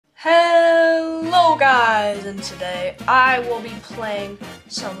Hello guys, and today I will be playing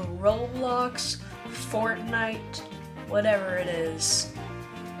some Roblox, Fortnite, whatever it is,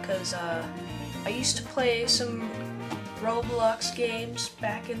 because I used to play some Roblox games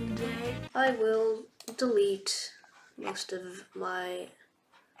back in the day. I will delete most of my,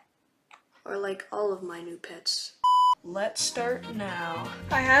 or like all of my new pets. Let's start now.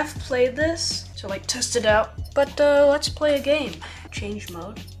 I have played this to like test it out, but let's play a game. Change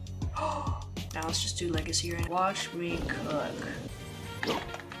mode. Now let's just do legacy right now. Watch me cook.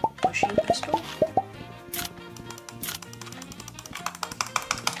 Machine pistol.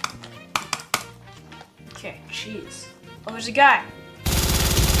 Okay, cheese. Oh, there's a guy.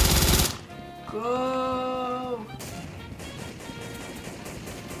 Go.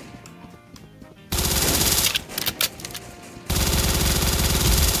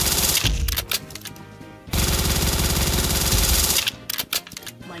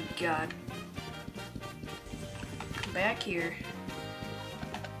 My God. Come back here.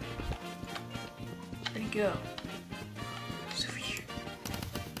 Where'd he go? He's over here.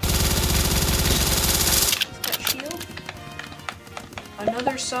 Is that shield?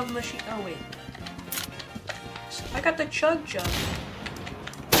 Another submachine. Oh, wait. I got the chug jug.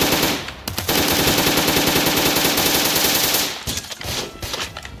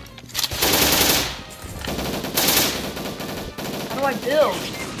 How do I build?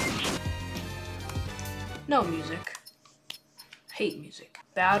 No music. Hate music.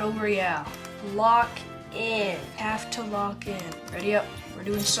 Battle Royale. Lock in. Have to lock in. Ready up. We're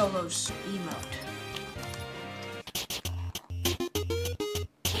doing solos. Emote.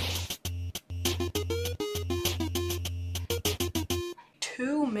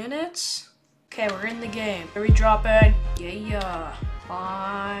 Two minutes? Okay, we're in the game. Here we drop in. Yeah.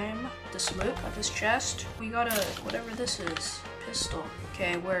 Climb this loop at this chest. We got a, whatever this is. Pistol.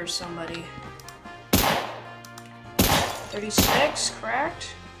 Okay, where's somebody? 36,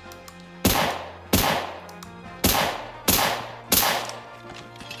 cracked.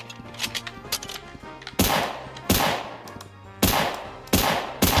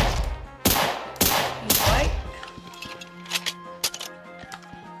 He's white.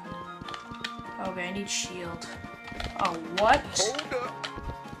 Okay, I need shield. Oh, what? Hold up.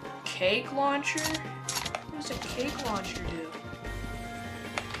 Cake launcher? What does a cake launcher do?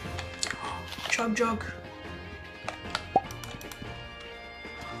 Chug jug.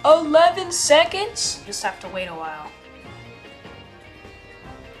 11 seconds? Just have to wait a while.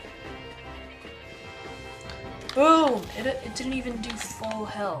 Boom! It didn't even do full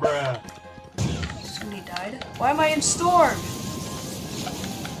health. Somebody died? Why am I in storm?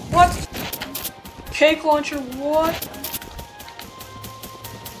 What? Cake launcher, what?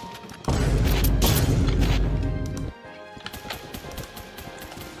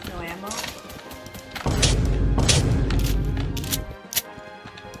 No ammo?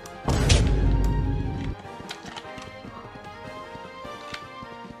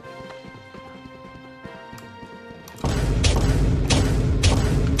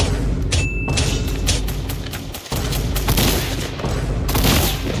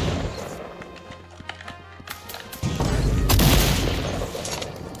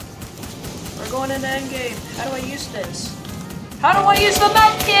 Going in endgame. How do I use this? How do I use the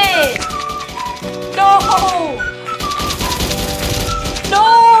medkit? No!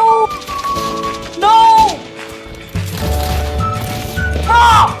 No! No!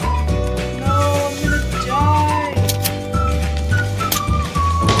 Ah! No, I'm gonna die.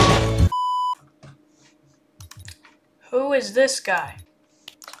 Who is this guy?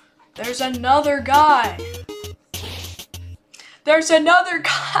 There's another guy. There's another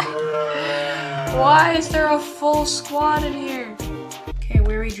guy! Why is there a full squad in here? Okay,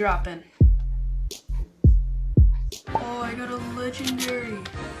 where are we dropping? Oh, I got a legendary.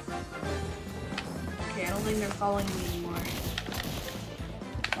 Okay, I don't think they're following me anymore.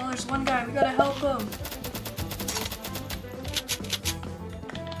 Oh, there's one guy. We gotta help him.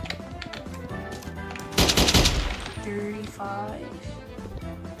 $35.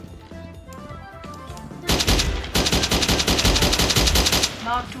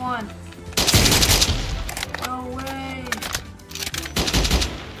 Knocked one. No way.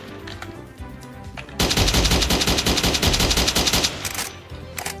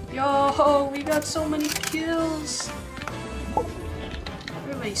 Yo, we got so many kills.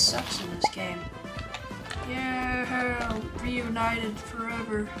 Everybody sucks in this game. Yeah, reunited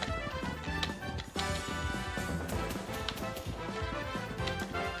forever.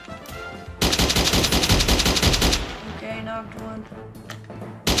 Okay, knocked one.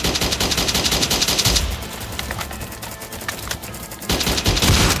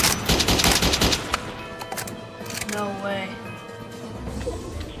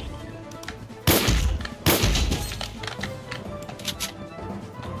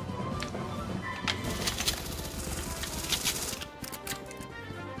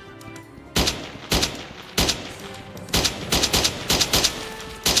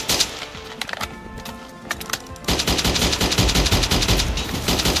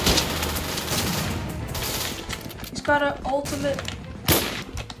 of it.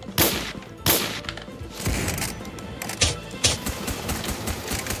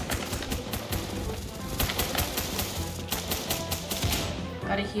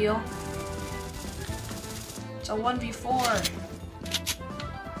 Gotta heal. It's a 1v4.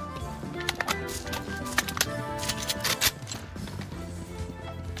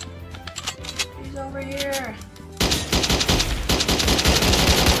 He's over here.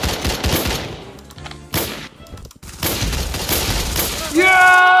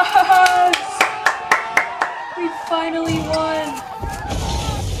 Yes! We finally won!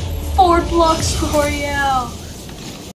 4 blocks Royale!